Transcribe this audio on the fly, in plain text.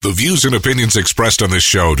The views and opinions expressed on this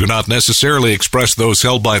show do not necessarily express those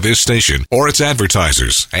held by this station or its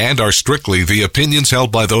advertisers and are strictly the opinions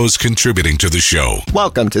held by those contributing to the show.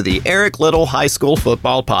 Welcome to the Eric Little High School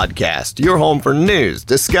Football Podcast, your home for news,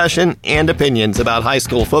 discussion, and opinions about high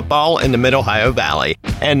school football in the Mid-Ohio Valley.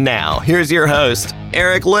 And now, here's your host,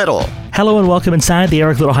 Eric Little. Hello and welcome inside the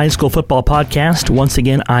Eric Little High School Football Podcast. Once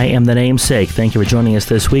again, I am the namesake. Thank you for joining us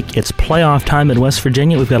this week. It's playoff time in West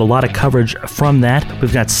Virginia. We've got a lot of coverage from that.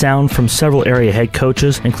 We've got sound from several area head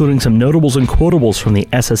coaches, including some notables and quotables from the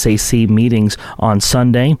SSAC meetings on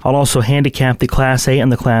Sunday. I'll also handicap the Class A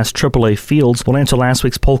and the Class AAA fields. We'll answer last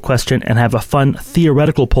week's poll question and have a fun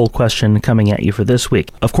theoretical poll question coming at you for this week.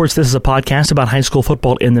 Of course, this is a podcast about high school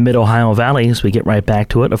football in the Mid-Ohio Valley. As we get right back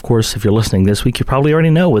to it, of course, if you're listening this week, you probably already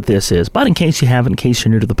know what this is. But in case you haven't, in case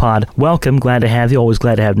you're new to the pod, welcome. Glad to have you. Always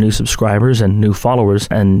glad to have new subscribers and new followers.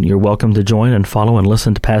 And you're welcome to join and follow and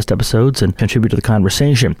listen to past episodes and contribute to the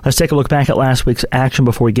conversation. Let's take a look back at last week's action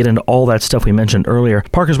before we get into all that stuff we mentioned earlier.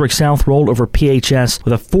 Parkersburg South rolled over PHS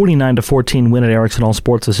with a 49-14 win at Erickson All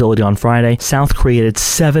Sports Facility on Friday. South created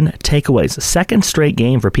 7 takeaways. A second straight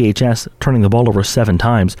game for PHS, turning the ball over 7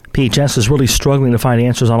 times. PHS is really struggling to find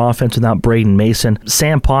answers on offense without Braden Mason.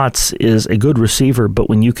 Sam Potts is a good receiver, but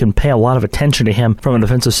when you can pay a lot of attention to him from a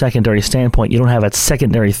defensive secondary standpoint, you don't have that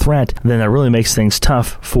secondary threat, then that really makes things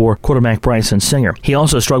tough for quarterback Bryson Singer. He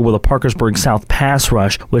also struggled with a Parkersburg South pass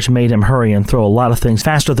rush, which made him hurry and throw a lot of things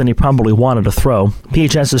faster than he probably wanted to throw.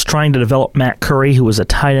 PHS is trying to develop Matt Curry, who was a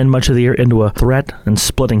tight end much of the year, into a threat and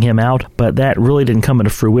splitting him out, but that really didn't come into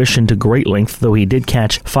fruition to great length, though he did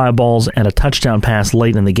catch 5 balls and a touchdown pass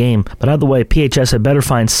late in the game. But either way, PHS had better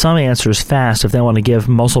find some answers fast if they want to give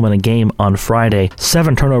Musselman a game on Friday.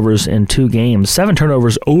 7 turnovers in 2 games. 7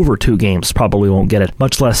 turnovers over 2 games probably won't get it,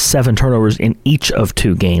 much less 7 turnovers in each of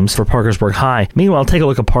 2 games for Parkersburg High. Meanwhile, take a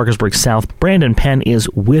look at Parkersburg South. Brandon Penn is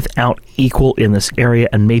without equal in this area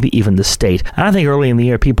and maybe even the state. I think early in the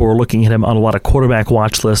year, people were looking at him on a lot of quarterback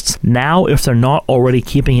watch lists. Now, if they're not already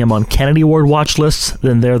keeping him on Kennedy Award watch lists,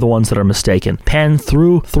 then they're the ones that are mistaken. Penn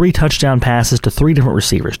threw 3 touchdown passes to 3 different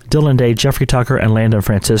receivers, Dylan Day, Jeffrey Tucker, and Landon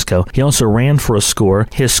Francisco. He also ran for a score.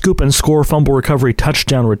 His scoop and score fumble recovery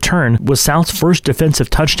touchdown return was South's first defensive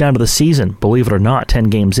touchdown of the season, believe it or not, 10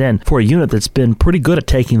 games in, for a unit that's been pretty good at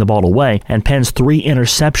taking the ball away. And Penn's 3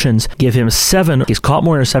 interceptions give him 7. He's caught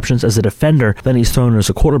more interceptions as a defender than he's thrown as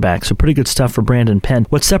a quarterback, so pretty good stuff for Brandon Penn.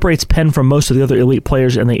 What separates Penn from most of the other elite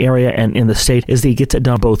players in the area and in the state is that he gets it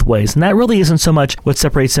done both ways, and that really isn't so much what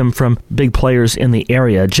separates him from big players in the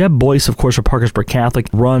area. Jeb Boyce, of course, for Parkersburg Catholic,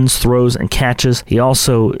 runs, throws, and catches. He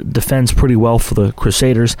also defends pretty well for the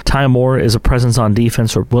Crusaders. Ty Moore is a presence on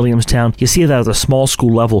defense for Williamstown. You see that at the small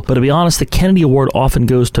school level, but to be honest, the Kennedy Award often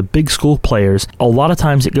goes to big school players. A lot of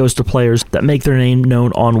times it goes to players that make their name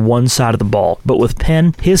known on one side of the ball. But with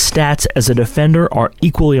Penn, his stats as a defender are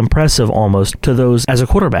equally impressive almost to those as a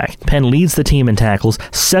quarterback. Penn leads the team in tackles,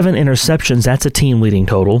 7 interceptions, that's a team leading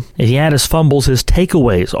total. If you add his fumbles, his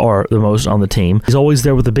takeaways are the most on the team. He's always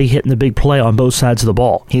there with the big hit and the big play on both sides of the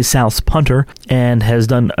ball. He's South's punter and has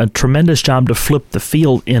done a tremendous job to flip the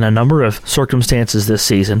field in a number of circumstances this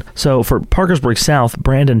season. So for Parkersburg South,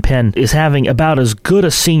 Brandon Penn is having about as good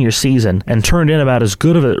a senior season and turned in about as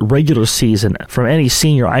good of a regular season from any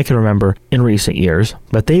senior I can remember in recent years.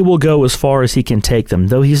 But they will go as far as he can take them,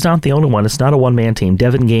 though he's not the only one. It's not a one-man team.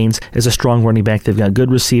 Devin Gaines is a strong running back. They've got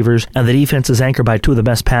good receivers, and the defense is anchored by 2 of the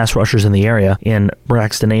best pass rushers in the area in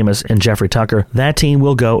Braxton Amos and Jeffrey Tucker. That team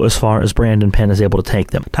will go as far as Brandon Penn is able to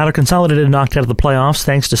take them. Tyler Consolidated knocked out of the playoffs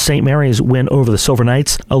thanks to St. Mary's win over the Silver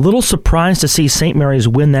Knights. A little surprised to see St. Mary's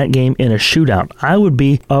win that game in a shootout. I would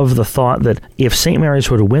be of the thought that if St. Mary's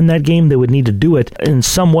were to win that game, they would need to do it in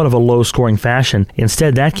somewhat of a low-scoring fashion.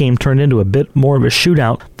 Instead, that game turned into a bit more of a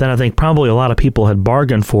shootout than I think probably a lot of people had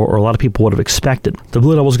bargained for or a lot of people would have expected. The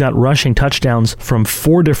Blue Devils got rushing touchdowns from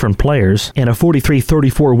 4 different players in a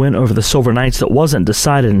 43-34 win over the Silver Knights that wasn't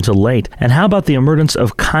decided until late. And how about the emergence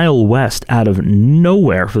of Kyle West out of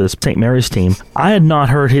nowhere for this St. Mary's team? I had not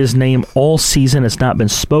heard his name all season. It's not been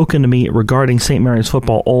spoken to me regarding St. Mary's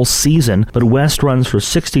football all season, but West runs for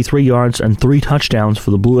 63 yards and 3 touchdowns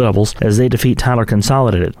for the Blue Devils as they defeat Tyler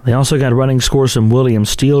Consolidated. They also got running scores from William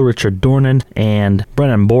Steele, Richard Dornan, and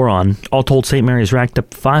Brennan Boron. All told, St. Mary's racked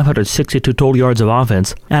up 562 total yards of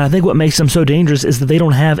offense, and I think what makes them so dangerous is that they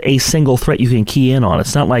don't have a single threat you can key in on.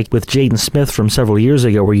 It's not like with Jaden Smith from several years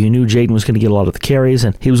ago where you knew Jaden was going to get a lot of the carries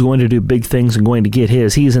and he was going to do big things and going to get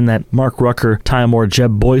his. He's in that Mark Rucker, Ty Moore,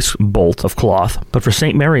 Jeb Boyce bolt of cloth. But for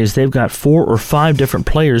St. Mary's, they've got 4 or 5 different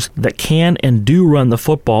different players that can and do run the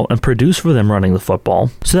football and produce for them running the football.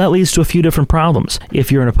 So that leads to a few different problems.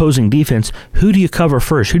 If you're an opposing defense, who do you cover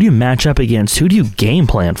first? Who do you match up against? Who do you game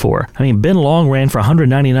plan for? I mean, Ben Long ran for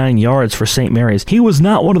 199 yards for St. Mary's. He was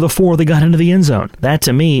not one of the 4 that got into the end zone. That,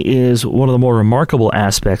 to me, is one of the more remarkable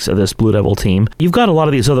aspects of this Blue Devil team. You've got a lot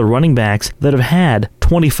of these other running backs that have had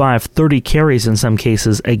 25, 30 carries in some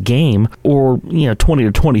cases a game, or 20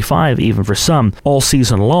 to 25 even for some, all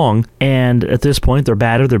season long. And at this point, they're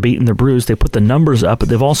battered, they're beaten, they're bruised. They put the numbers up, but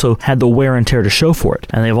they've also had the wear and tear to show for it.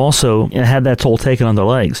 And they've also had that toll taken on their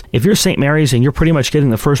legs. If you're St. Mary's and you're pretty much getting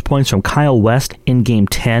the first points from Kyle West in Game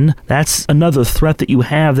 10, that's another threat that you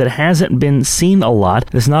have that hasn't been seen a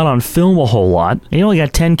lot. It's not on film a whole lot. And he only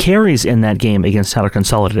got 10 carries in that game against Tyler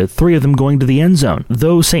Consolidated, 3 of them going to the end zone.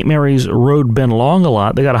 Though St. Mary's rode Ben Long a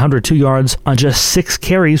lot, they got 102 yards on just 6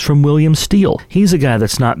 carries from William Steele. He's a guy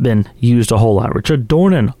that's not been used a whole lot. Richard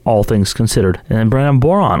Dornan, all things considered, and Brandon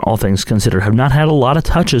Boron, all things considered, have not had a lot of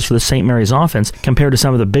touches for the St. Mary's offense compared to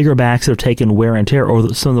some of the bigger backs that have taken wear and tear,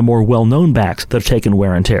 or some of the more well-known backs that have taken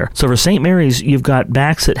wear and tear. So for St. Mary's, you've got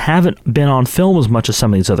backs that haven't been on film as much as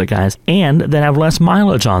some of these other guys, and that have less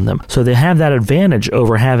mileage on them. So they have that advantage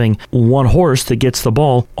over having one horse that gets the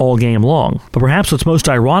ball all game long. But perhaps what's most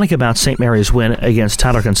ironic about St. Mary's win against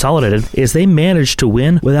Tyler Consolidated is they managed to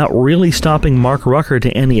win without really stopping Mark Rucker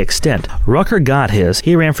to any extent. Rucker got his.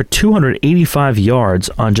 He ran for 285 yards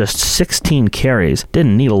on just 16 carries.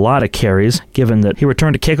 Didn't need a lot of carries, given that he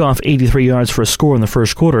returned a kickoff 83 yards for a score in the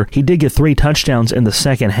first quarter. He did get 3 touchdowns in the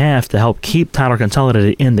second half to help keep Tyler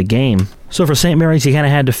Consolidated in the game. So for St. Mary's, you kind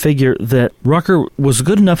of had to figure that Rucker was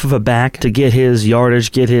good enough of a back to get his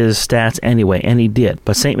yardage, get his stats anyway, and he did.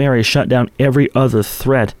 But St. Mary's shut down every other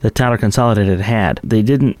threat that Tyler Consolidated had. They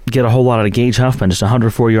didn't get a whole lot out of Gage Huffman, just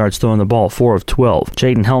 104 yards throwing the ball, 4 of 12.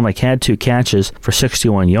 Jaden Helmick had 2 catches for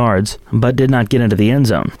 61 yards, but did not get into the end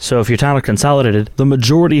zone. So if you're Tyler Consolidated, the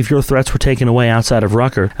majority of your threats were taken away outside of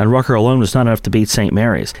Rucker, and Rucker alone was not enough to beat St.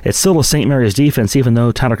 Mary's. It's still a St. Mary's defense, even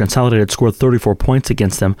though Tyler Consolidated scored 34 points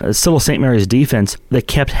against them. It's still a St. Mary's defense that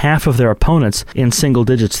kept half of their opponents in single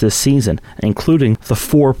digits this season, including the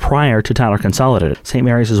 4 prior to Tyler Consolidated. St.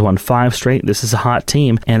 Mary's has won 5 straight. This is a hot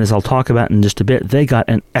team, and as I'll talk about in just a bit, they got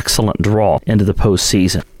an excellent draw into the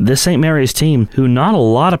postseason. This St. Mary's team, who not a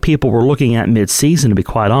lot of people were looking at mid-season, to be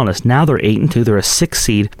quite honest, now they're 8-2, they're a 6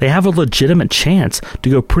 seed. They have a legitimate chance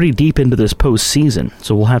to go pretty deep into this postseason,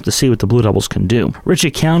 so we'll have to see what the Blue Devils can do.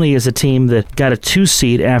 Ritchie County is a team that got a 2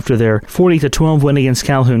 seed after their 40-12 win against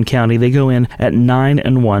Calhoun County. They go in at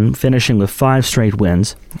 9-1, finishing with 5 straight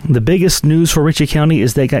wins. The biggest news for Ritchie County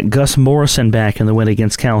is they got Gus Morrison back in the win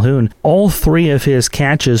against Calhoun. All 3 of his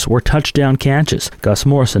catches were touchdown catches. Gus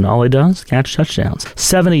Morrison, all he does, catch touchdowns.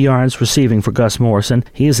 70 yards receiving for Gus Morrison.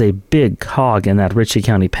 He is a big cog in that Ritchie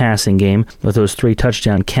County passing game with those 3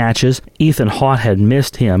 touchdown catches. Ethan Haught had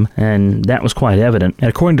missed him, and that was quite evident. And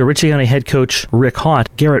according to Ritchie County head coach Rick Haught,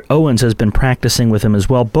 Garrett Owens has been practicing with him as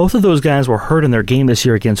well. Both of those guys were hurt in their game this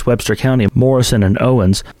year against Webster County, Morrison and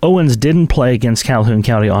Owens. Owens didn't play against Calhoun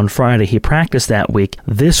County on Friday. He practiced that week.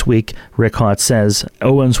 This week, Rick Haught says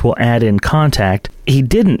Owens will add in contact. He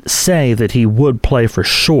didn't say that he would play for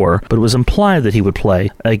sure, but it was implied that he would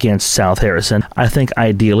play against South Harrison. I think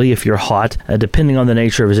ideally, if you're Haught, depending on the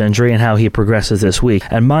nature of his injury and how he progresses this week.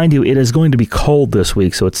 And mind you, it is going to be cold this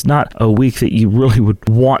week, so it's not a week that you really would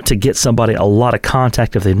want to get somebody a lot of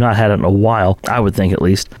contact if they've not had it in a while, I would think at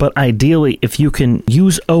least. But ideally, if you can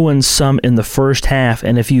use Owens some in the first half,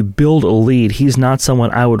 and if you build a lead, he's not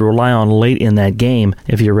someone I would rely on late in that game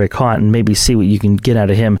if you're Rick Haught, and maybe see what you can get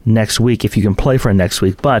out of him next week if you can play for next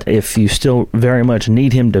week. But if you still very much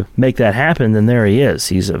need him to make that happen, then there he is.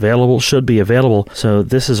 He's available, should be available. So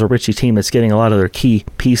this is a Ritchie team that's getting a lot of their key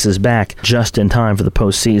pieces back just in time for the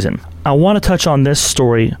postseason. I want to touch on this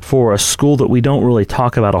story for a school that we don't really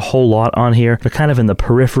talk about a whole lot on here. They're kind of in the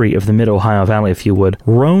periphery of the Mid-Ohio Valley, if you would.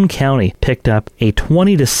 Roane County picked up a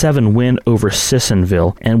 20-7 win over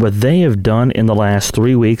Sissonville, and what they have done in the last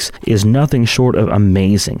 3 weeks is nothing short of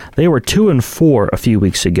amazing. They were 2-4 a few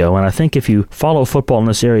weeks ago, and I think if you follow football in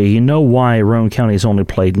this area, you know why Roane County has only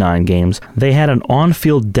played 9 games. They had an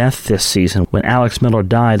on-field death this season when Alex Miller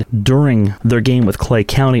died during their game with Clay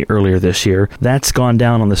County earlier this year. That's gone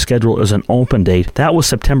down on the schedule as an open date. That was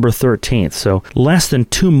September 13th, so less than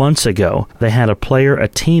 2 months ago, they had a player, a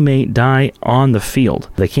teammate, die on the field.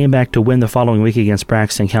 They came back to win the following week against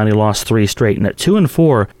Braxton County, lost 3 straight, and at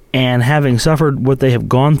 2-4, And having suffered what they have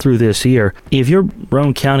gone through this year, if you're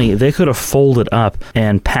Roane County, they could have folded up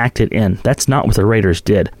and packed it in. That's not what the Raiders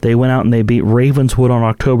did. They went out and they beat Ravenswood on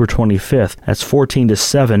October 25th. That's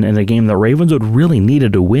 14-7 in a game that Ravenswood really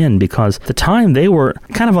needed to win, because at the time they were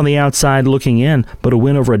kind of on the outside looking in, but a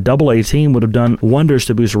win over a Double-A team would have done wonders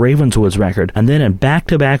to boost Ravenswood's record. And then in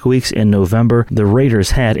back-to-back weeks in November, the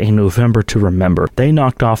Raiders had a November to remember. They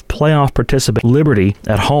knocked off playoff participant Liberty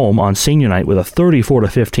at home on senior night with a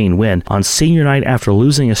 34-15 win. On senior night, after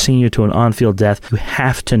losing a senior to an on-field death, you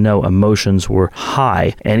have to know emotions were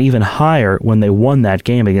high, and even higher when they won that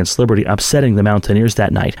game against Liberty, upsetting the Mountaineers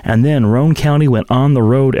that night. And then Roane County went on the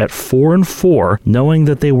road at 4-4, knowing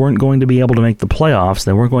that they weren't going to be able to make the playoffs.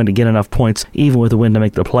 They weren't going to get enough points, even with a win, to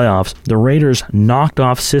make the playoffs. The Raiders knocked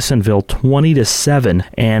off Sissonville 20-7,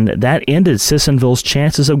 and that ended Sissonville's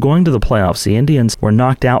chances of going to the playoffs. The Indians were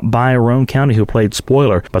knocked out by Roane County, who played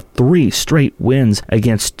spoiler, but 3 straight wins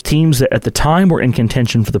against teams that at the time were in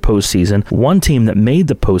contention for the postseason. One team that made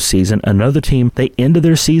the postseason, another team they ended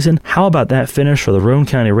their season. How about that finish for the Roane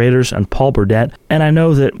County Raiders and Paul Burdett? And I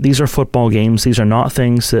know that these are football games. These are not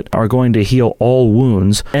things that are going to heal all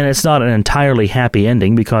wounds, and it's not an entirely happy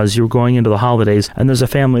ending, because you're going into the holidays and there's a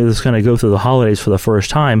family that's going to go through the holidays for the first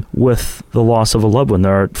time with the loss of a loved one.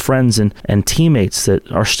 There are friends and teammates that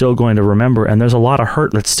are still going to remember, and there's a lot of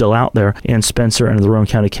hurt that's still out there in Spencer and the Roane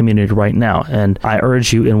County community right now. And I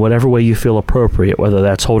urge you, in whatever way you feel appropriate, whether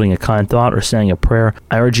that's holding a kind thought or saying a prayer,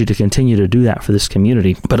 I urge you to continue to do that for this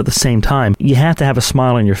community. But at the same time, you have to have a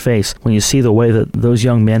smile on your face when you see the way that those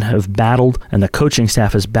young men have battled and the coaching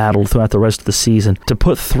staff has battled throughout the rest of the season. To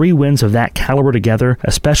put 3 wins of that caliber together,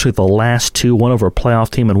 especially the last 2, one over a playoff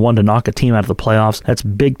team and one to knock a team out of the playoffs, that's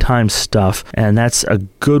big time stuff, and that's a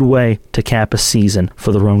good way to cap a season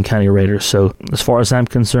for the Roane County Raiders. So as far as I'm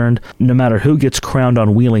concerned, no matter who gets crowned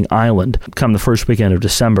on Wheeling Island come the first weekend of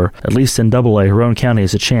December, at least in Double-A, Roane County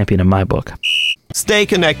is a champion in my book. Stay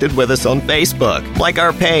connected with us on Facebook. Like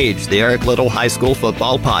our page, the Eric Little High School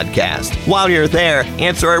Football Podcast. While you're there,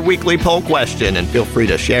 answer our weekly poll question and feel free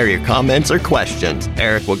to share your comments or questions.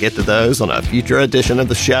 Eric will get to those on a future edition of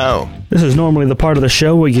the show. This is normally the part of the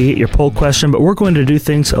show where you get your poll question, but we're going to do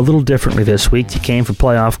things a little differently this week. You came for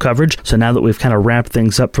playoff coverage, so now that we've kind of wrapped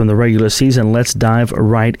things up from the regular season, let's dive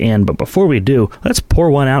right in. But before we do, let's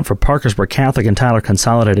pour one out for Parkersburg Catholic and Tyler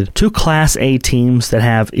Consolidated, 2 Class A teams that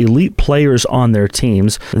have elite players on their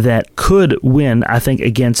teams that could win, I think,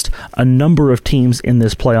 against a number of teams in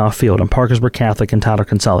this playoff field, and Parkersburg Catholic and Tyler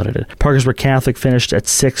Consolidated. Parkersburg Catholic finished at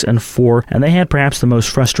 6-4, and they had perhaps the most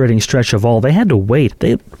frustrating stretch of all. They had to wait.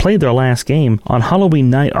 They played their last game on Halloween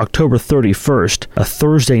night, October 31st, a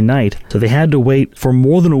Thursday night, so they had to wait for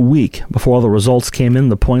more than a week before all the results came in.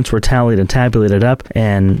 The points were tallied and tabulated up,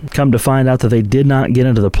 and come to find out that they did not get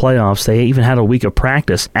into the playoffs. They even had a week of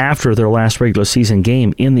practice after their last regular season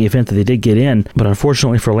game in the event that they did get in, but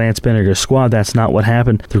unfortunately for Lance Benniger's squad, that's not what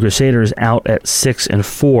happened. The Crusaders out at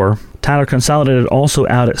 6-4. Tyler Consolidated also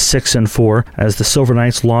out at 6-4 as the Silver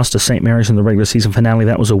Knights lost to St. Mary's in the regular season finale.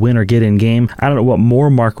 That was a win or get in game. I don't know what more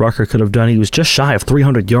Mark Rucker could have done. He was just shy of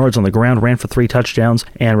 300 yards on the ground, ran for 3 touchdowns,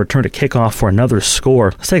 and returned a kickoff for another score.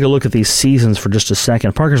 Let's take a look at these seasons for just a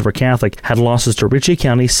second. Parkersburg Catholic had losses to Ritchie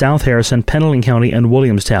County, South Harrison, Pendleton County, and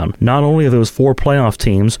Williamstown. Not only are those 4 playoff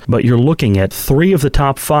teams, but you're looking at 3 of the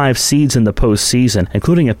top 5 seeds in the postseason,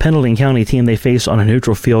 including a Pendleton County team they faced on a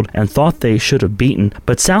neutral field and thought they should have beaten.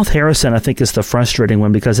 But South Harrison, I think, is the frustrating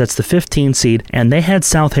one, because that's the 15 seed, and they had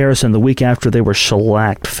South Harrison the week after they were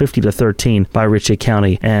shellacked 50-13 by Ritchie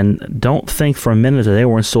County, and don't think for a minute that they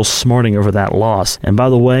weren't still smarting over that loss. And by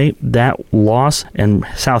the way, that loss and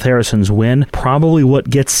South Harrison's win, probably what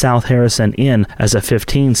gets South Harrison in as a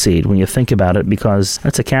 15 seed when you think about it, because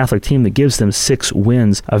that's a Catholic team that gives them 6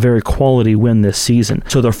 wins, a very quality win this season.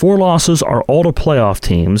 So their 4 losses are all to playoff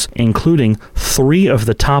teams, including 3 of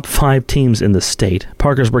the top 5 teams in the state.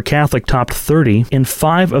 Parkersburg Catholic topped 30 in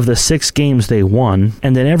 5 of the 6 games they won,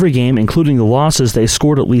 and in every game, including the losses, they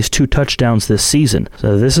scored at least 2 touchdowns this season.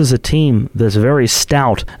 So this is a team that's very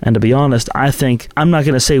stout, and to be honest, I think, I'm not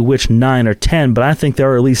going to say which 9 or 10, but I think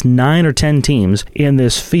there are at least 9 or 10 teams in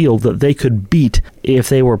this field that they could beat if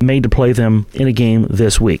they were made to play them in a game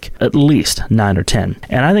this week. At least 9 or 10.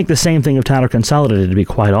 And I think the same thing of Tyler Consolidated, to be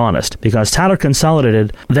quite honest, because Tyler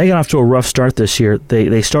Consolidated, they got off to a rough start this year.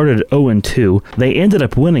 They started 0-2. They ended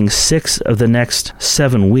up winning 6 of the next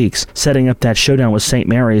 7 weeks, setting up that showdown with St.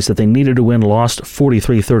 Mary's that they needed to win, lost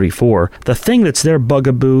 43-34. The thing that's their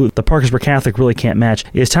bugaboo, the Parkersburg Catholic really can't match,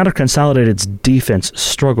 is Tyler Consolidated's defense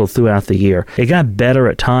struggled throughout the year. It got better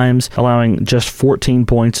at times, allowing just 14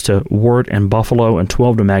 points to Wirt and Buffalo and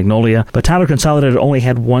 12 to Magnolia, but Tyler Consolidated only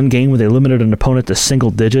had one game where they limited an opponent to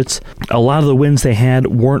single digits. A lot of the wins they had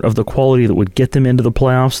weren't of the quality that would get them into the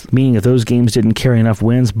playoffs, meaning if those games didn't carry enough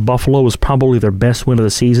wins, Buffalo was probably their best win of the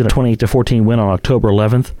season, a 28-14 win on October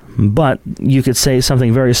 11th. But you could say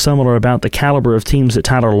something very similar about the caliber of teams that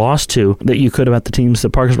Tyler lost to that you could about the teams that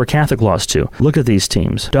Parkersburg Catholic lost to. Look at these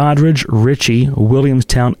teams: Doddridge, Ritchie,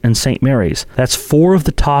 Williamstown, and St. Mary's. That's 4 of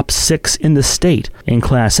the top 6 in the state. In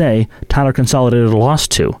Class A, Tyler Consolidated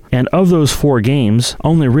lost to. And of those 4 games,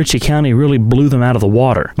 only Ritchie County really blew them out of the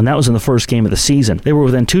water, and that was in the first game of the season. They were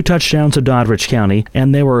within 2 touchdowns of Doddridge County,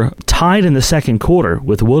 and they were tied in the second quarter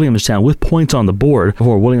with Williamstown with points on the board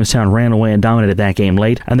before Williamstown ran away and dominated that game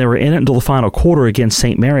late, and they were in it until the final quarter against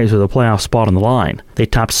St. Mary's with a playoff spot on the line. They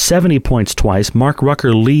topped 70 points twice. Mark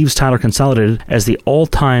Rucker leaves Tyler Consolidated as the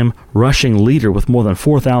all-time rushing leader with more than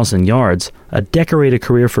 4,000 yards. A decorated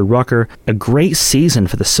career for Rucker, a great season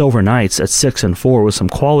for the Silver Knights at 6-4 with some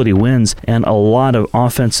quality wins and a lot of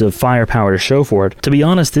offensive firepower to show for it. To be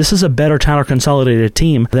honest, this is a better Tyler Consolidated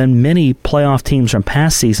team than many playoff teams from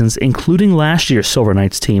past seasons, including last year's Silver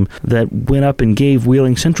Knights team that went up and gave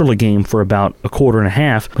Wheeling Central a game for about a quarter and a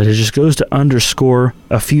half, but it just goes to underscore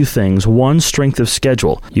a few things. One, strength of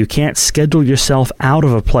schedule. You can't schedule yourself out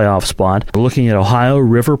of a playoff spot. Looking at Ohio,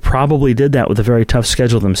 River probably did that with a very tough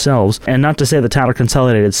schedule themselves, and not to say the Tyler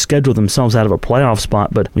Consolidated scheduled themselves out of a playoff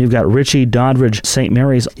spot, but we've got Ritchie, Doddridge, St.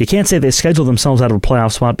 Mary's. You can't say they scheduled themselves out of a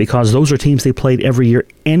playoff spot because those are teams they played every year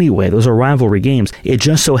anyway. Those are rivalry games. It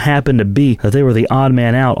just so happened to be that they were the odd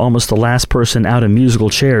man out, almost the last person out in musical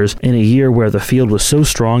chairs in a year where the field was so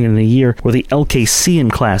strong and in a year where the LKC in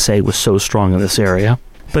Class A was so strong in this area.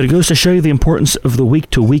 But it goes to show you the importance of the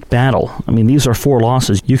week-to-week battle. I mean, these are 4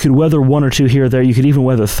 losses. You could weather 1 or 2 here or there. You could even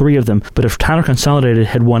weather 3 of them. But if Tyler Consolidated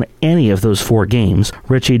had won any of those 4 games,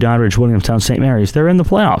 Ritchie, Doddridge, Williamstown, St. Mary's, they're in the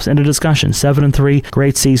playoffs. End of discussion. 7-3,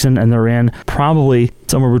 great season, and they're in probably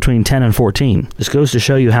somewhere between 10 and 14. This goes to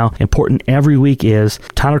show you how important every week is.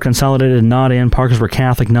 Tyler Consolidated not in, Parkersburg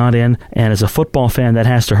Catholic not in, and as a football fan, that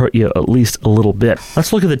has to hurt you at least a little bit.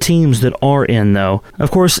 Let's look at the teams that are in, though.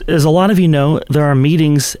 Of course, as a lot of you know, there are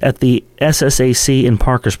meetings at the SSAC in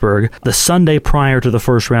Parkersburg the Sunday prior to the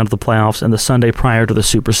first round of the playoffs and the Sunday prior to the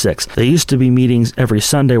Super 6. There used to be meetings every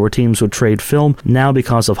Sunday where teams would trade film. Now,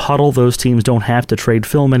 because of Huddle, those teams don't have to trade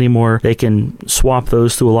film anymore. They can swap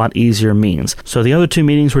those through a lot easier means. So the other 2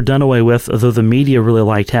 meetings were done away with, although the media really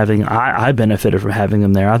liked having. I benefited from having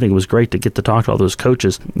them there. I think it was great to get to talk to all those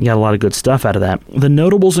coaches. You got a lot of good stuff out of that. The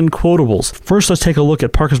notables and quotables. First, let's take a look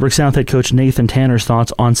at Parkersburg South head coach Nathan Tanner's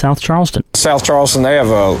thoughts on South Charleston. South Charleston, they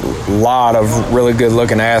have a lot of really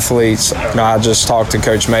good-looking athletes. I just talked to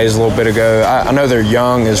Coach Mays a little bit ago. I know they're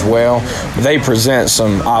young as well. They present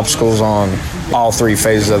some obstacles on all 3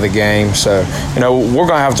 phases of the game. So, we're going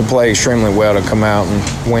to have to play extremely well to come out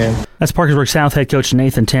and win. That's Parkersburg South head coach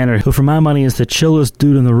Nathan Tanner, who for my money is the chillest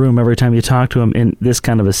dude in the room every time you talk to him in this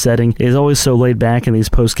kind of a setting. He's always so laid back in these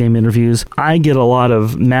post-game interviews. I get a lot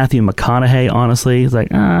of Matthew McConaughey, honestly. He's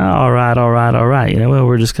like, all right.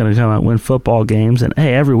 We're just going to come out and win football games. And,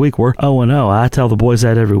 hey, every week we're 0-0. I tell the boys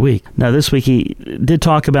that every week. Now, this week he did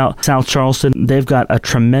talk about South Charleston. They've got a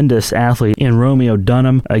tremendous athlete in Romeo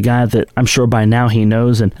Dunham, a guy that I'm sure by now he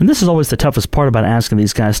knows. And this is always the toughest part about asking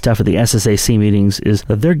these guys stuff at the SSAC meetings is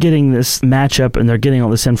that they're getting this matchup and they're getting all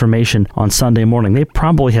this information on Sunday morning. They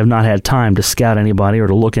probably have not had time to scout anybody or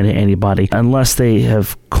to look into anybody unless they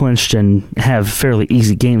have clinched and have fairly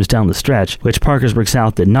easy games down the stretch, which Parkersburg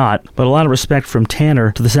South did not. But a lot of respect from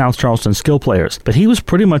Tanner to the South Charleston skill players. But he was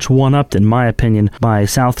pretty much one-upped, in my opinion, by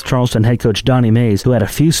South Charleston head coach Donnie Mays, who had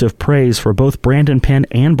effusive praise for both Brandon Penn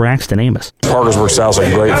and Braxton Amos. Parkersburg South's a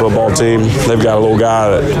great football team. They've got a little guy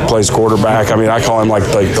that plays quarterback. I mean, I call him like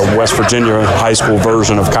the West Virginia high school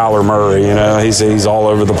version of Kyler Murray. He's all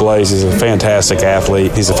over the place. He's a fantastic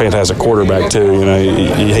athlete. He's a fantastic quarterback too.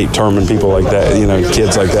 You hate terming people like that,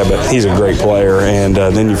 kids like that, but he's a great player. And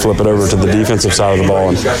then you flip it over to the defensive side of the ball,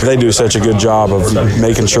 and they do such a good job of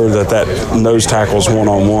making sure that nose tackle's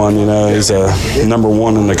one-on-one. He's a number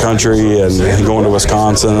 1 in the country, and going to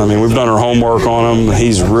Wisconsin. I mean, we've done our homework on him.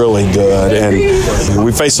 He's really good, and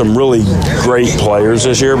we faced some really great players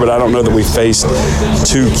this year, but I don't know that we faced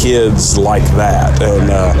 2 kids like that.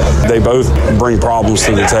 And they both bring problems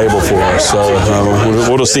to the table for us. So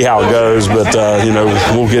we'll just see how it goes. But,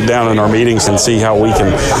 we'll get down in our meetings and see how we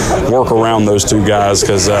can work around those two guys,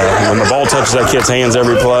 because when the ball touches that kid's hands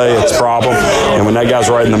every play, it's a problem. And when that guy's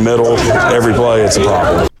right in the middle, every play, it's a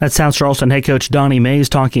problem. That's South Charleston head coach Donnie Mays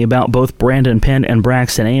talking about both Brandon Penn and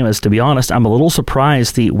Braxton Amos. To be honest, I'm a little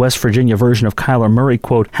surprised the West Virginia version of Kyler Murray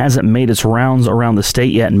quote hasn't made its rounds around the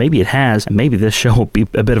state yet, and maybe it has, and maybe this show will be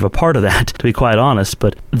a bit of a part of that, to be quite honest,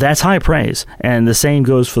 but that's high praise, and the same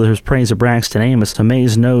goes for his praise of Braxton Amos. So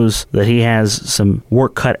Mays knows that he has some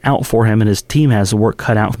work cut out for him, and his team has the work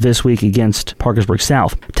cut out this week against Parkersburg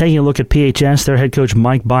South. Taking a look at PHS, their head coach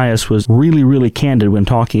Mike Bias was really, really candid when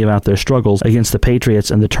talking about their struggles against the Patriots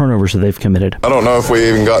and the turnovers that they've committed. I don't know if we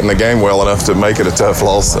even got in the game well enough to make it a tough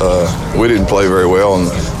loss. We didn't play very well, and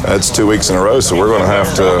that's 2 weeks in a row, so we're going to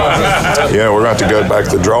have to go back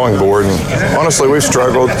to the drawing board. And honestly, we've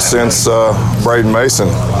struggled since Braden Mason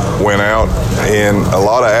went out in a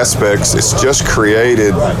lot of aspects. It's just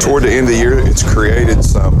created, toward the end of the year, it's created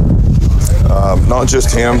some, not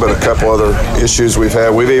just him, but a couple other issues we've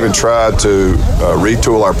had. We've even tried to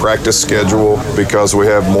retool our practice schedule because we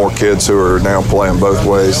have more kids who are now playing both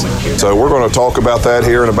ways. So we're going to talk about that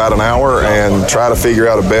here in about an hour and try to figure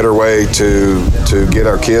out a better way to get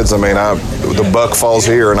our kids. I mean, the buck falls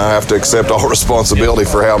here, and I have to accept all responsibility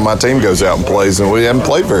for how my team goes out and plays, and we haven't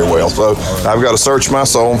played very well. So I've got to search my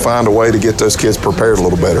soul and find a way to get those kids prepared a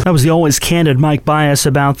little better. That was the always candid Mike Bias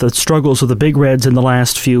about the struggles of the Big Reds in the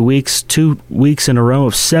last few weeks. 2 weeks in a row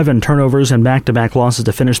of 7 turnovers and back-to-back losses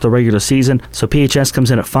to finish the regular season. So PHS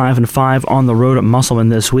comes in at 5-5 on the road at Musselman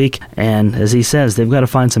this week, and as he says, they've got to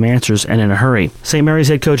find some answers and in a hurry. St. Mary's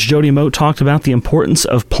head coach Jody Moat talked about the importance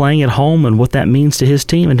of playing at home and what that means to his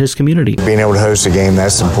team and his community. Being able to host a game,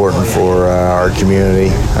 that's important for our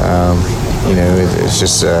community. It's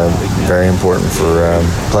just very important for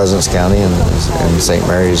Pleasants County, and St.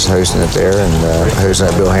 Mary's hosting it there and hosting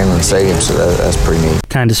at Bill Hanlon Stadium, so that's pretty neat.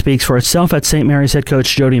 Kind of speaks for itself at St. Mary's head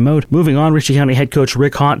coach Jody Moat. Moving on, Ritchie County head coach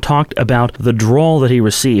Rick Hott talked about the draw that he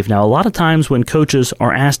received. Now, a lot of times when coaches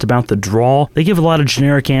are asked about the draw, they give a lot of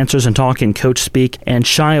generic answers and talk in coach speak and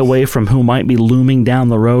shy away from who might be looming down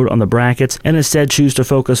the road on the brackets and instead choose to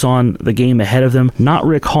focus on the game ahead of them. Not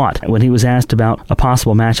Rick Hott when he was asked about a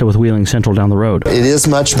possible matchup with Wheeling Central down the road. It is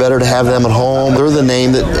much better to have them at home. They're the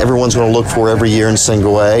name that everyone's going to look for every year in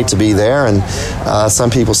single A to be there, and some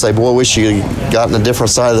people say, boy, I wish you got in a different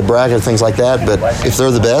side of the bracket, things like that, but if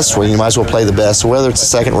they're the best, well, you might as well play the best. So whether it's the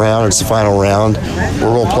second round or it's the final round,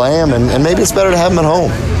 we're going to play them, and maybe it's better to have them at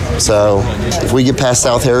home. So if we get past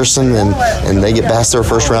South Harrison and they get past their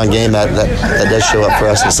first round game, that does show up for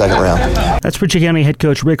us in the second round. That's Ritchie County head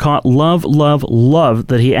coach Rick Hott. Love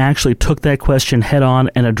that he actually took that question head on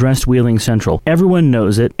and addressed Wheeling Central. Everyone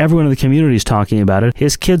knows it. Everyone in the community is talking about it.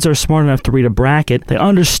 His kids are smart enough to read a bracket. They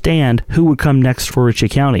understand who would come next for Ritchie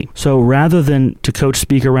County. So rather than to coach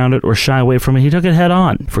speak around it or shy away from it, he took it head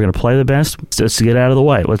on. If we're going to play the best, let's get out of the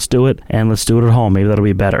way. Let's do it, and let's do it at home. Maybe that'll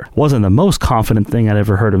be better. Wasn't the most confident thing I'd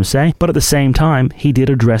ever heard him say, but at the same time, he did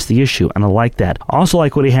address the issue, and I like that. Also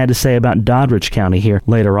like what he had to say about Doddridge County here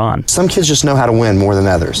later on. Some kids just know how to win more than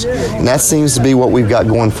others, and that seems to be what we've got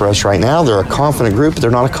going for us right now. They're a confident group, but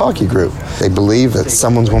they're not a cocky group. They believe that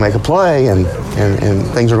someone's going to make a play and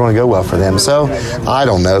things are going to go well for them. So I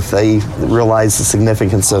don't know if they realize the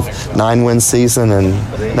significance of 9-win season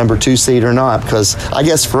and number 2 seed or not, because I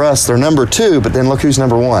guess for us, they're number 2, but then look who's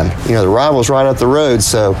number 1. The rival's right up the road,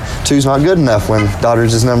 so 2's not good enough when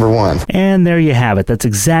Doddridge is number 1. And there you have it. That's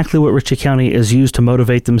exactly what Ritchie County is used to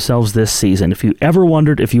motivate themselves this season. If you ever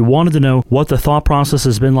wondered, if you wanted to know what the thought process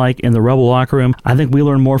has been like in the Rebel locker room, I think we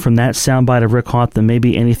learned more from that soundbite of Rick Hott than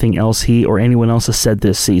maybe anything else he or anyone else has said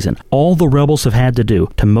this season. All the Rebels have had to do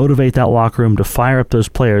to motivate that locker room to fire up those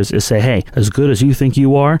players is say, hey, as good as you think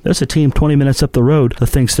you are, there's a team 20 minutes up the road that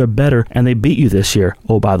thinks they're better, and they beat you this year.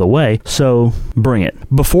 Oh, by the way, so bring it.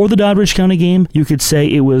 Before the Doddridge County game, you could say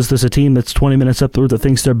there's a team that's 20 minutes up the road that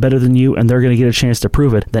thinks they're better than you, and they're going to get a chance to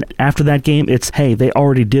prove it. Then after that game, it's, hey, they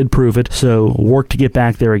already did prove it, so work to get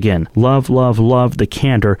back there again. Love the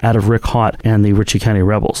candor out of Rick Hott and the Ritchie County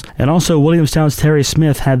Rebels. And also, Williamstown's Terry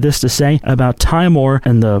Smith had this to say about Ty Moore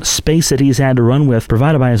and the space that he's had to run with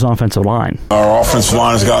provided by his offensive line. Our offensive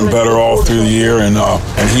line has gotten better all through the year, and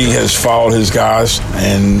he has followed his guys,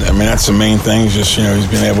 and I mean that's the main thing. Is just he's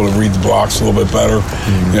been able to read the blocks a little bit better.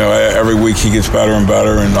 Mm-hmm. Every week he gets better and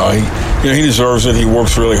better, and he deserves it. He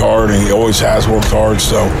works really hard, and he always has worked hard.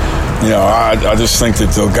 So I just think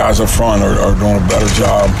that the guys up front are doing a better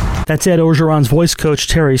job. That's Ed Orgeron's voice coach,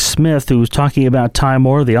 Terry Smith, who was talking about Ty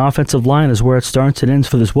Moore. The offensive line is where it starts and ends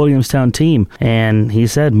for this Williamstown team. And he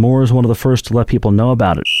said Moore is one of the first to let people know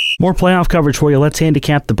about it. More playoff coverage for you. Let's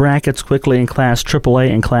handicap the brackets quickly in Class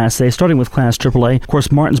AAA and Class A. Starting with Class AAA, of course,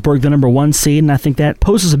 Martinsburg, the number 1 seed, and I think that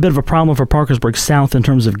poses a bit of a problem for Parkersburg South in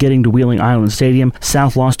terms of getting to Wheeling Island Stadium.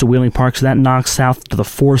 South lost to Wheeling Park, so that knocks South to the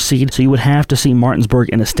 4 seed. So you would have to see Martinsburg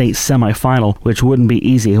in a state semifinal, which wouldn't be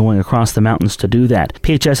easy going across the mountains to do that.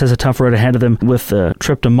 PHS has a tough road ahead of them with the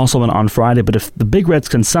trip to Musselman on Friday, but if the Big Reds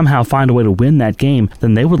can somehow find a way to win that game,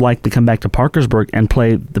 then they would like to come back to Parkersburg and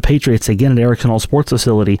play the Patriots again at Erickson Hall Sports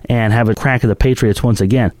Facility and have a crack at the Patriots once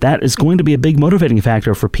again. That is going to be a big motivating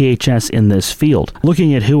factor for PHS in this field.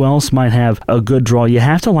 Looking at who else might have a good draw, you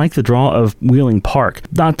have to like the draw of Wheeling Park.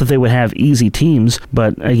 Not that they would have easy teams,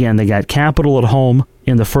 but again, they got Capital at home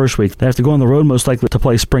in the first week. They have to go on the road most likely to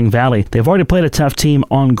play Spring Valley. They've already played a tough team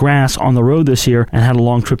on grass on the road this year and had a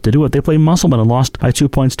long trip to do it. They played Musselman and lost by 2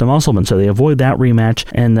 points to Musselman, so they avoid that rematch,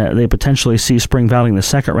 and they potentially see Spring Valley in the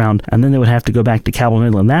second round, and then they would have to go back to Cabell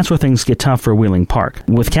Midland. That's where things get tough for Wheeling Park.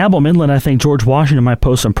 With Cabell Midland, I think George Washington might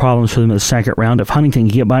pose some problems for them in the second round. If Huntington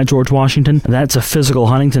can get by George Washington, that's a physical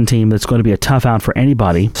Huntington team that's going to be a tough out for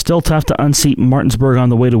anybody. Still tough to unseat Martinsburg on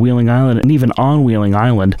the way to Wheeling Island and even on Wheeling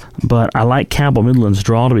Island, but I like Cabell Midland's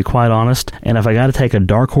draw, to be quite honest, and if I got to take a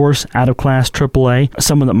dark horse out of Class AAA,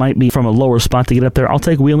 someone that might be from a lower spot to get up there, I'll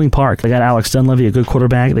take Wheeling Park. They got Alex Dunleavy, a good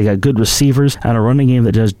quarterback. They got good receivers and a running game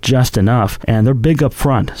that does just enough, and they're big up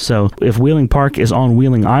front. So if Wheeling Park is on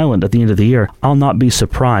Wheeling Island at the end of the year, I'll not be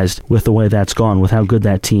surprised with the way that's gone, with how good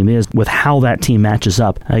that team is, with how that team matches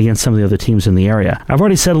up against some of the other teams in the area. I've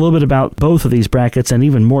already said a little bit about both of these brackets, and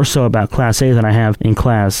even more so about Class A than I have in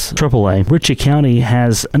Class AAA. Ritchie County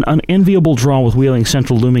has an unenviable draw with Wheeling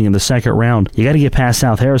Central looming in the second round. You got to get past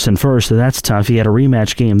South Harrison first, so that's tough. You had a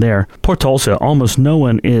rematch game there. Poor Tulsa. Almost no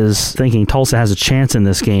one is thinking Tulsa has a chance in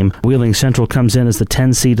this game. Wheeling Central comes in as the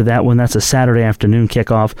 10 seed to that one. That's a Saturday afternoon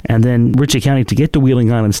kickoff. And then Ritchie County, to get to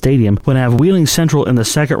Wheeling Island Stadium, would have Wheeling Central in the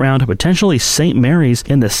second round, potentially St. Mary's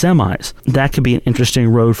in the semis. That could be an interesting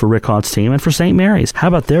road for Rick Haught's team. And for St. Mary's, how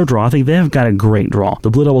about their draw? I think they've got a great draw.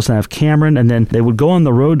 The Blue Devils have Cameron, and then they would go on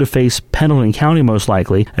the road to face Pendleton County, most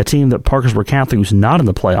likely, a team that Parkersburg Catholic, who's not in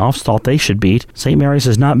the playoffs, thought they should beat. St. Mary's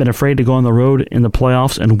has not been afraid to go on the road in the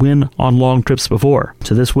playoffs and win on long trips before,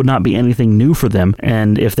 so this would not be anything new for them,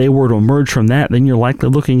 and if they were to emerge from that, then you're likely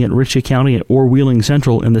looking at Ritchie County or Wheeling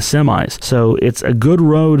Central in the semis. So it's a good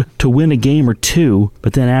road to win a game or two,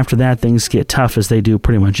 but then after that, things get tough, as they do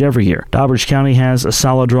pretty much every year. Doddridge County has a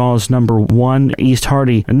solid draw as number 1. East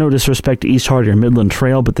Hardy, and no disrespect to East Hardy or Midland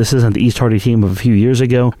Trail, but this isn't the East Hardy team of a few years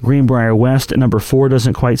ago. Greenbrier West at number 4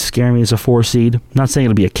 doesn't quite scare me as a 4 seed. I'm not saying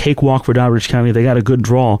it'll be a cakewalk for Doddridge County. They got a good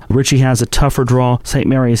draw. Ritchie has a tougher draw. St.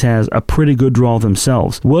 Mary's has a pretty good draw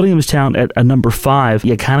themselves. Williamstown at a number 5,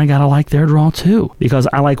 you kind of got to like their draw too, because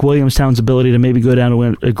I like Williamstown's ability to maybe go down to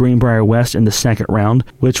win a Greenbrier West in the second round,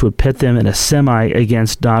 which would pit them in a semi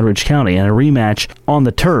against Doddridge County and a rematch on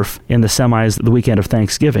the turf in the semis the weekend of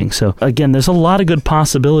Thanksgiving. So again, there's a lot of good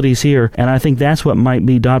possibilities here, and I think that's what might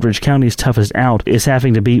be Doddridge County's toughest out, is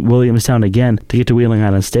having to beat Williamstown again to get to Wheeling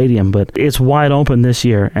Island Stadium. But it's wide open this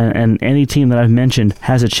year, and any team that I've mentioned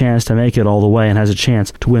has a chance to make it all the way and has a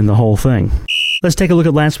chance to win the whole thing. Let's take a look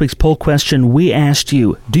at last week's poll question. We asked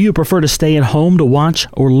you, do you prefer to stay at home to watch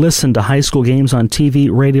or listen to high school games on TV,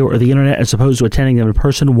 radio, or the internet as opposed to attending them in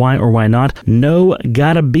person? Why or why not? No,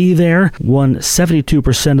 gotta be there, won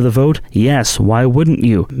 72% of the vote. Yes, why wouldn't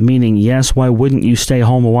you? Meaning, yes, why wouldn't you stay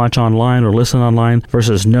home and watch online or listen online,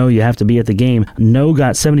 versus no, you have to be at the game. No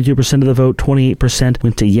got 72% of the vote, 28%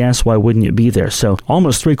 went to yes, why wouldn't you be there? So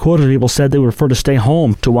almost 3/4 of people said they would prefer to stay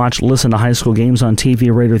home to watch, listen to high school games on TV,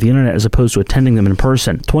 radio, or the internet as opposed to attending them in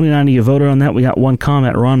person. 29 of you voted on that. We got one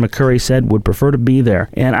comment. Ron McCurry said would prefer to be there.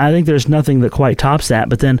 And I think there's nothing that quite tops that,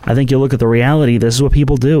 but then I think you look at the reality, this is what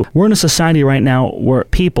people do. We're in a society right now where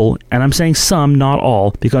people, and I'm saying some, not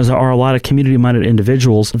all, because there are a lot of community-minded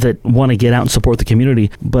individuals that want to get out and support the community,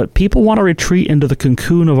 but people want to retreat into the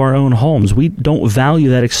cocoon of our own homes. We don't value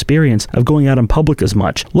that experience of going out in public as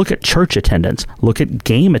much. Look at church attendance. Look at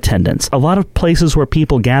game attendance. A lot of places where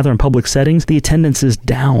people gather in public settings, the attendance is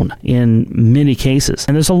down in many cases.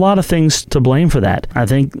 And there's a lot of things to blame for that. I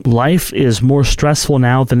think life is more stressful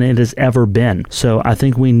now than it has ever been. So I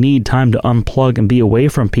think we need time to unplug and be away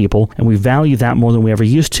from people, and we value that more than we ever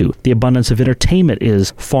used to. The abundance of entertainment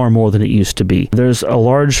is far more than it used to be. There's a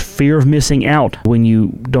large fear of missing out when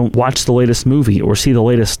you don't watch the latest movie or see the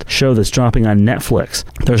latest show that's dropping on Netflix.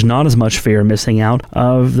 There's not as much fear of missing out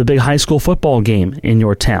of the big high school football game in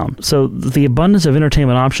your town. So the abundance of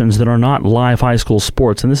entertainment options that are not live high school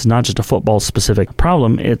sports, and this is not just a football specific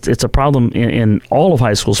problem. It's a problem in all of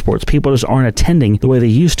high school sports. People just aren't attending the way they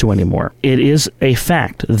used to anymore. It is a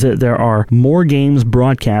fact that there are more games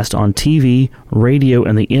broadcast on TV, radio,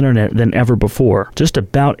 and the internet than ever before. Just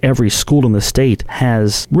about every school in the state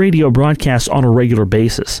has radio broadcasts on a regular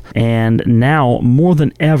basis. And now, more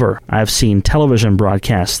than ever, I've seen television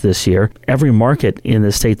broadcasts this year. Every market in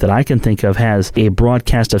the state that I can think of has a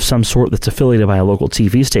broadcast of some sort that's affiliated by a local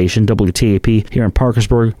TV station. WTAP here in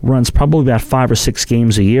Parkersburg runs probably about 5 or 6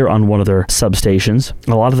 games a year on one of their substations.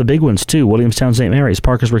 A lot of the big ones, too. Williamstown St. Mary's,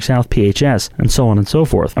 Parkersburg South, PHS, and so on and so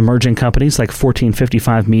forth. Emerging companies like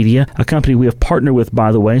 1455 Media, a company we have partnered with,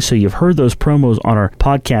 by the way, so you've heard those promos on our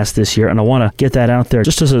podcast this year, and I want to get that out there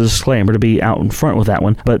just as a disclaimer to be out in front with that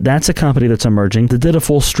one. But that's a company that's emerging that did a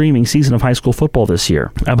full streaming season of high school football this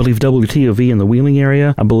year. I believe WTOV in the Wheeling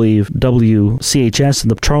area, I believe WCHS in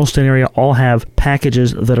the Charleston area all have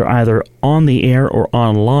packages that are either on the air or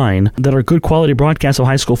online that are good quality broadcasts of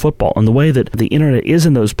high school football. And the way that the internet is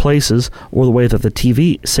in those places, or the way that the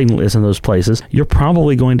TV signal is in those places, you're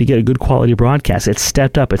probably going to get a good quality broadcast. It's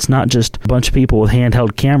stepped up. It's not just a bunch of people with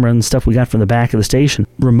handheld camera and stuff we got from the back of the station.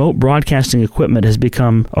 Remote broadcasting equipment has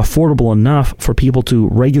become affordable enough for people to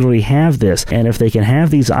regularly have this. And if they can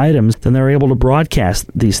have these items, then they're able to broadcast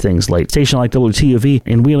these things late. A station like WTOV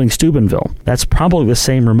in Wheeling, Steubenville, that's probably the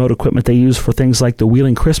same remote equipment they use for things like the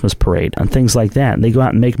Wheeling Christmas Parade and things like that. And they go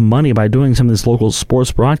out and make money by doing some of these local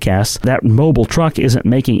sports broadcasts. That mobile truck isn't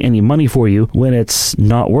making any money for you when it's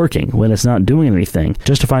not working, when it's not doing anything.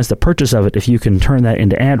 Justifies the purchase of it if you can turn that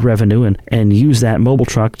into ad revenue and use that mobile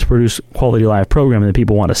truck to produce quality live programming that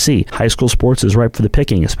people want to see. High school sports is ripe for the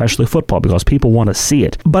picking, especially football, because people want to see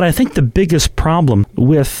it. But I think the biggest problem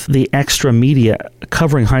with the extra media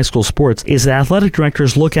covering high school sports is that athletic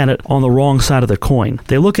directors look at it on the wrong side of the coin.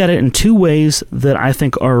 They look at it in two ways that I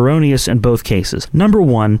think are erroneous in both cases. Number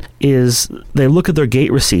one is they look at their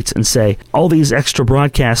gate receipts and say, all these extra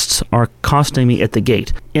broadcasts are costing me at the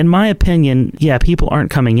gate. In my opinion, yeah, people aren't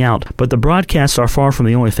coming out, but the broadcasts are far from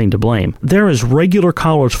the only thing to blame. There is regular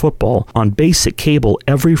college football on basic cable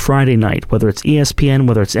every Friday night, whether it's ESPN,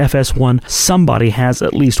 whether it's FS1, somebody has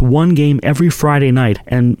at least one game every Friday night,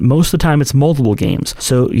 and most of the time it's multiple games.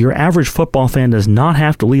 So your average football fan does not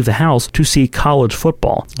have to leave the house to see college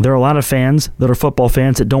football. There are a lot of fans that are football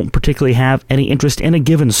fans that don't particularly have any interest in a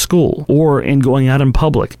given school or in going out in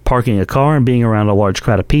public, parking a car and being around a large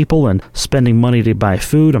crowd of people and spending money to buy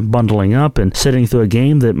food and bundling up and sitting through a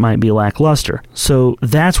game that might be lackluster. So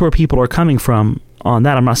that's where people are coming from. On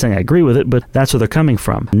that, I'm not saying I agree with it, but that's where they're coming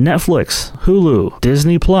from. Netflix, Hulu,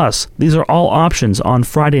 Disney Plus, these are all options on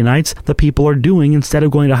Friday nights that people are doing instead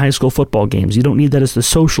of going to high school football games. You don't need that as the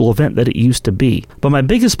social event that it used to be. But my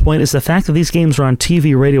biggest point is the fact that these games are on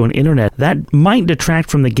TV, radio, and internet. That might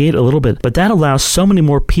detract from the gate a little bit, but that allows so many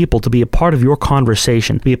more people to be a part of your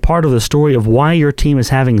conversation, be a part of the story of why your team is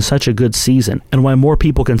having such a good season, and why more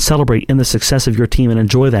people can celebrate in the success of your team and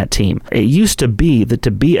enjoy that team. It used to be that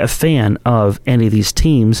to be a fan of any these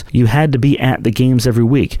teams, you had to be at the games every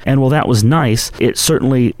week. And while that was nice, it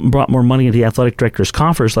certainly brought more money into the athletic director's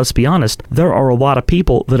coffers. Let's be honest, there are a lot of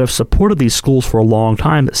people that have supported these schools for a long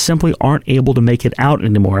time that simply aren't able to make it out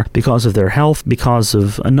anymore because of their health, because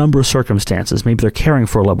of a number of circumstances. Maybe they're caring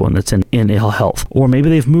for a loved one that's in ill health, or maybe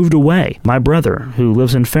they've moved away. My brother, who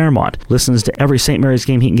lives in Fairmont, listens to every St. Mary's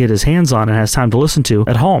game he can get his hands on and has time to listen to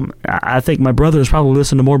at home. I think my brother has probably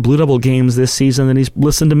listened to more Blue Devil games this season than he's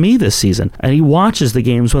listened to me this season. And he watches the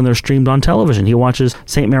games when they're streamed on television. He watches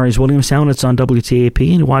St. Mary's Williamstown, it's on WTAP,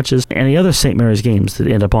 and he watches any other St. Mary's games that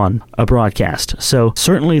end up on a broadcast. So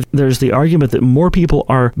certainly there's the argument that more people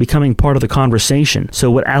are becoming part of the conversation. So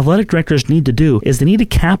what athletic directors need to do is they need to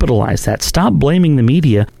capitalize that. Stop blaming the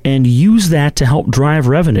media and use that to help drive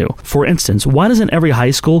revenue. For instance, why doesn't every high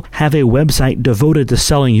school have a website devoted to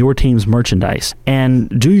selling your team's merchandise? And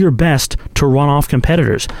do your best to run off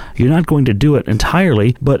competitors. You're not going to do it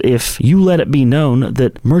entirely, but if you let it be known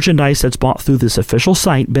that merchandise that's bought through this official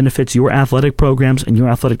site benefits your athletic programs and your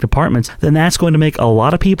athletic departments, then that's going to make a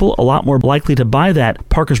lot of people a lot more likely to buy that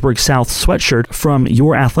Parkersburg South sweatshirt from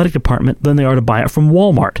your athletic department than they are to buy it from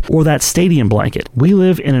Walmart or that stadium blanket. We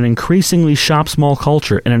live in an increasingly shop small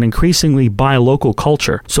culture and an increasingly buy local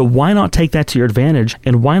culture. So why not take that to your advantage,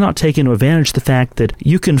 and why not take into advantage the fact that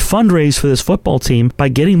you can fundraise for this football team by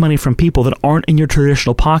getting money from people that aren't in your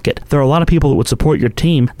traditional pocket? There are a lot of people that would support your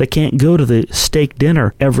team that can't go to the steak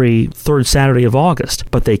dinner every third Saturday of August,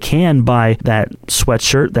 but they can buy that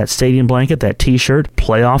sweatshirt, that stadium blanket, that t-shirt,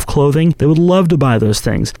 playoff clothing. They would love to buy those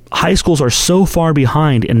things. High schools are so far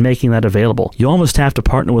behind in making that available. You almost have to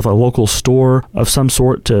partner with a local store of some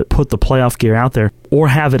sort to put the playoff gear out there, or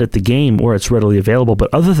have it at the game where it's readily available.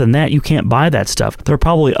 But other than that, you can't buy that stuff. There are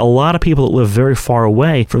probably a lot of people that live very far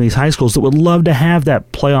away from these high schools that would love to have that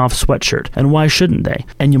playoff sweatshirt. And why shouldn't they?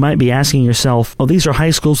 And you might be asking yourself, oh, these are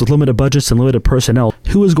high schools with limited budgets and limited personnel.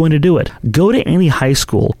 Who is going to do it? Go to any high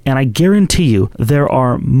school, and I guarantee you there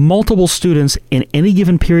are multiple students in any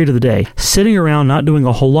given period of the day sitting around not doing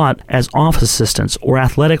a whole lot as office assistants or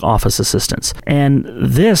athletic office assistants. And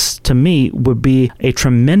this, to me, would be a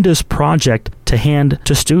tremendous project to hand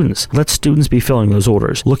to students. Let students be filling those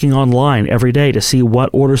orders, looking online every day to see what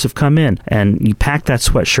orders have come in, and you pack that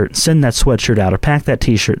sweatshirt and send that sweatshirt out, or pack that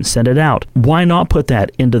t-shirt and send it out. Why not put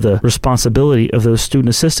that into the responsibility of those student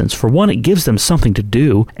assistants? For one, it gives them something to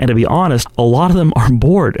do, and to be honest, a lot of them are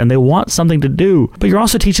bored and they want something to do. But you're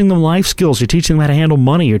also teaching them life skills. You're teaching them how to handle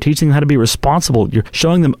money. You're teaching them how to be responsible. You're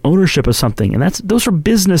showing them ownership of something, and those are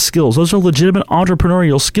business skills. Those are legitimate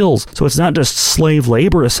entrepreneurial skills. So it's not just slave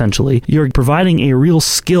labor, essentially. You're providing a real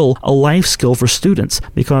skill, a life skill for students,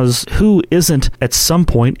 because who isn't at some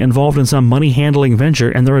point involved in some money handling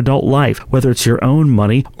venture in their adult life, whether it's your own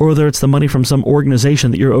money or whether it's the money from some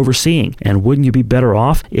organization that you're overseeing? And wouldn't you be better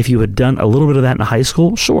off if you had done a little bit of that in high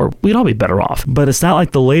school? Sure, we'd all be better off, but it's not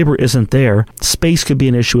like the labor isn't there. Space could be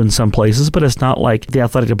an issue in some places, but it's not like the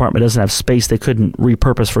athletic department doesn't have space they couldn't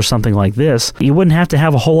repurpose for something like this. You wouldn't have to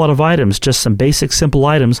have a whole lot of items, just some basic simple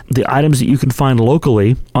items, the items that you can find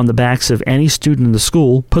locally on the backs of any student in the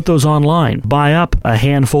school. Put those online. Buy up a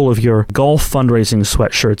handful of your golf fundraising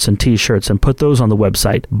sweatshirts and t-shirts and put those on the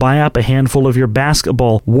website. Buy up a handful of your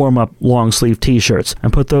basketball warm-up long sleeve t-shirts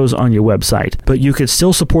and put those on your website. But you could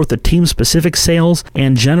still support the team-specific sales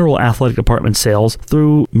and general athletic department sales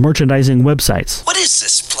through merchandising websites. What is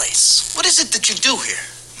this place? What is it that you do here?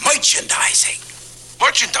 Moichandising.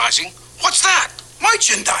 Merchandising? What's that?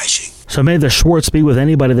 Moichandising. So may the Schwartz be with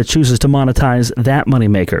anybody that chooses to monetize that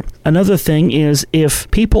moneymaker. Another thing is,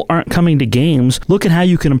 if people aren't coming to games, look at how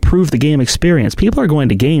you can improve the game experience. People are going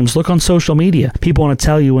to games. Look on social media. People want to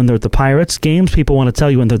tell you when they're at the Pirates games. People want to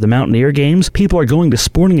tell you when they're at the Mountaineer games. People are going to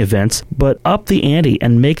sporting events, but up the ante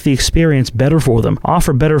and make the experience better for them.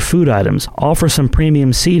 Offer better food items. Offer some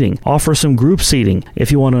premium seating. Offer some group seating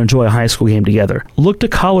if you want to enjoy a high school game together. Look to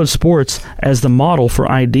college sports as the model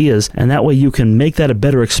for ideas, and that way you can make that a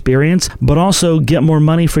better experience, but also get more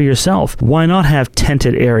money for yourself. Why not have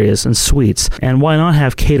tented areas and suites? And why not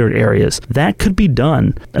have catered areas? That could be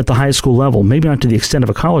done at the high school level, maybe not to the extent of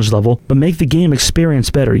a college level, but make the game experience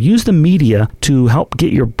better. Use the media to help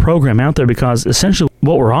get your program out there, because essentially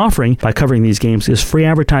what we're offering by covering these games is free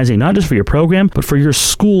advertising, not just for your program, but for your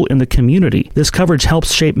school in the community. This coverage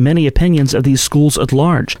helps shape many opinions of these schools at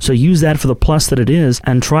large. So use that for the plus that it is,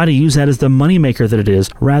 and try to use that as the moneymaker that it is,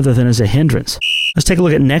 rather than as a hindrance. Let's take a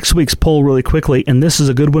look at next week's poll really quickly, and this is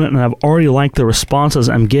a good one, and I've already liked the responses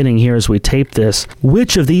I'm getting here as we tape this.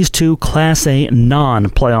 Which of these two Class A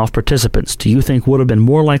non-playoff participants do you think would have been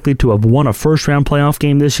more likely to have won a first-round playoff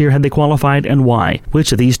game this year had they qualified, and why?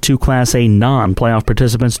 Which of these two Class A non-playoff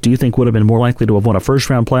participants do you think would have been more likely to have won a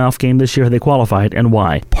first-round playoff game this year had they qualified, and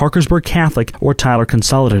why? Parkersburg Catholic or Tyler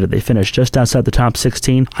Consolidated. They finished just outside the top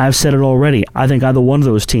 16. I've said it already. I think either one of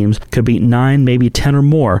those teams could beat 9, maybe 10 or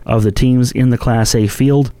more of the teams in the Class A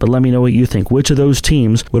field, but let me know what you think. Which of those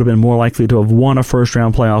teams would have been more likely to have won a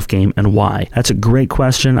first-round playoff game, and why? That's a great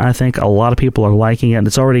question. I think a lot of people are liking it, and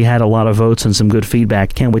it's already had a lot of votes and some good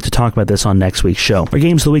feedback. Can't wait to talk about this on next week's show. Our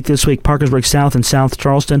games of the week this week: Parkersburg South and South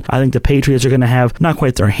Charleston. I think the Patriots are going to have not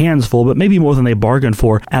quite their hands full, but maybe more than they bargained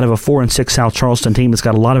for out of a 4-6 South Charleston team that's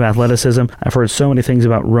got a lot of athleticism. I've heard so many things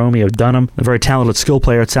about Romeo Dunham, a very talented skill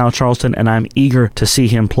player at South Charleston, and I'm eager to see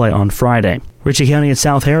him play on Friday. Ritchie County and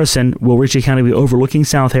South Harrison. Will Ritchie County be overlooking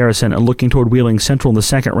South Harrison and looking toward Wheeling Central in the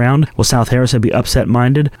second round? Will South Harrison be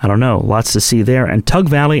upset-minded? I don't know. Lots to see there. And Tug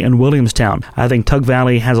Valley and Williamstown. I think Tug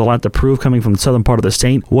Valley has a lot to prove coming from the southern part of the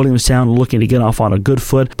state. Williamstown looking to get off on a good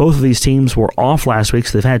foot. Both of these teams were off last week,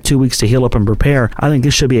 so they've had 2 weeks to heal up and prepare. I think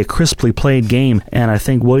this should be a crisply played game, and I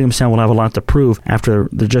think Williamstown will have a lot to prove after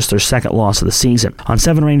just their second loss of the season. On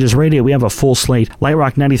Seven Ranges Radio, we have a full slate. Light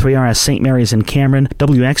Rock 93R has St. Mary's and Cameron.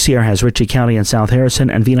 WXCR has Ritchie County County and South Harrison,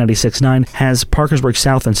 and V96.9 has Parkersburg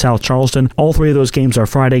South and South Charleston. All three of those games are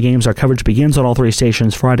Friday games. Our coverage begins on all three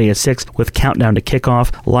stations Friday at 6 with countdown to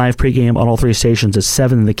kickoff. Live pregame on all three stations at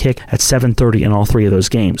 7 and the kick at 7:30 in all three of those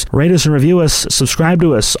games. Rate us and review us. Subscribe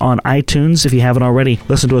to us on iTunes if you haven't already.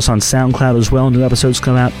 Listen to us on SoundCloud as well. New episodes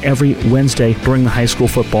come out every Wednesday during the high school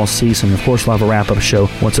football season. Of course, we'll have a wrap-up show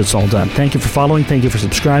once it's all done. Thank you for following. Thank you for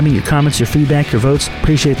subscribing. Your comments, your feedback, your votes.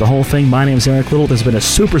 Appreciate the whole thing. My name is Eric Little. This has been a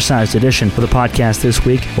supersized edition of the podcast this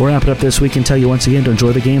week. We'll wrap it up this week and tell you once again to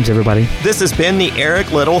enjoy the games, everybody. This has been the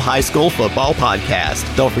Eric Little High School Football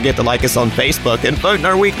Podcast. Don't forget to like us on Facebook and vote in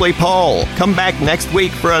our weekly poll. Come back next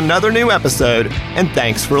week for another new episode, and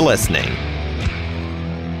thanks for listening.